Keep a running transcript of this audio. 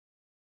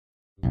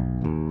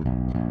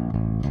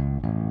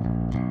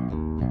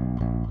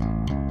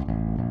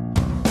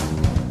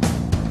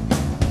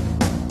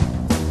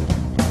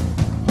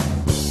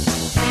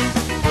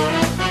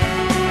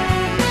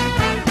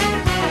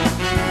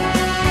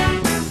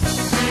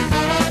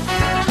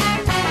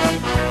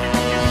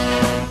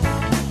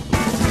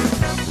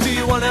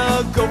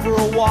go for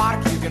a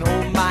walk, you can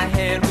hold my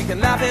hand, we can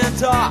laugh and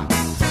talk.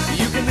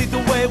 You can lead the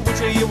way, which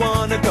way you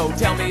wanna go.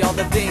 Tell me all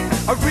the things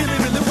I really,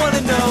 really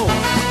wanna know.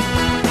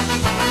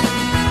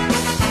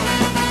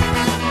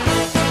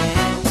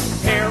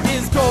 Hair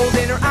is gold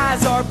and her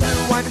eyes are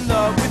blue. I'm in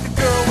love with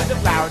the girl with the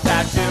flower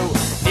tattoo.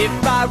 If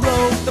I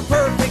wrote the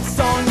perfect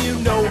song, you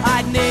know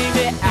I'd name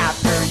it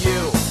after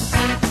you.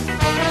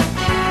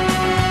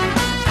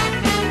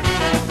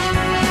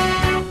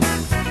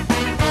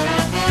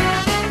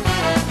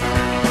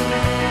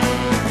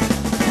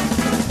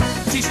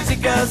 T-shirt,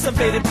 sneakers, some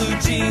faded blue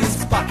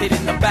jeans, pocket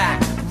in the back,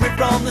 ripped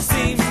from the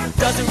seams.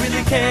 Doesn't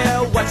really care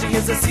what she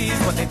hears or sees,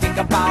 what they think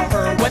about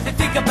her, what they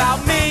think about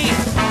me.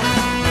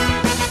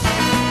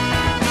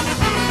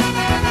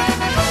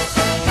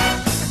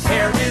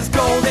 Hair is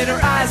gold and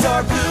her eyes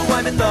are blue.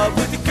 I'm in love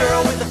with the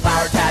girl with the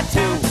flower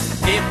tattoo.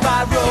 If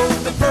I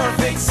wrote the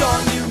perfect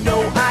song, you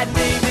know I'd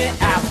name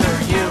it after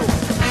you.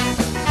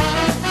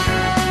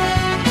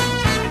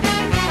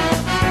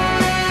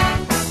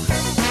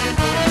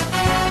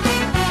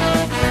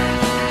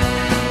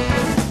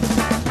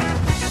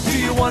 Do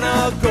you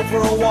wanna go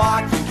for a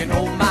walk? You can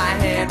hold my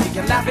hand, we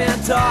can laugh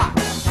and talk.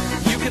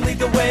 You can lead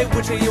the way,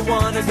 which way you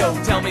wanna go.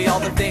 Tell me all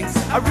the things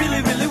I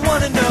really, really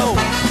wanna know.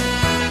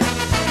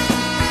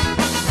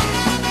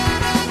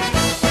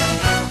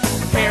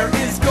 Hair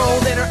is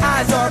gold and her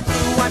eyes are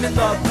blue. I'm in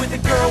love with a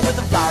girl with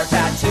a flower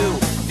tattoo.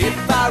 If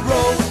I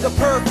wrote the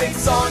perfect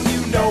song,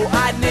 you know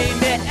I'd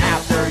name it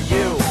after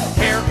you.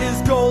 Hair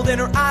is gold and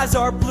her eyes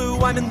are blue.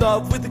 I'm in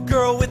love with a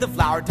girl with a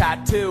flower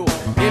tattoo.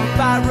 If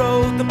I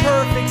wrote the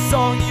perfect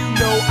song, you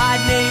know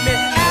I'd name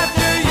it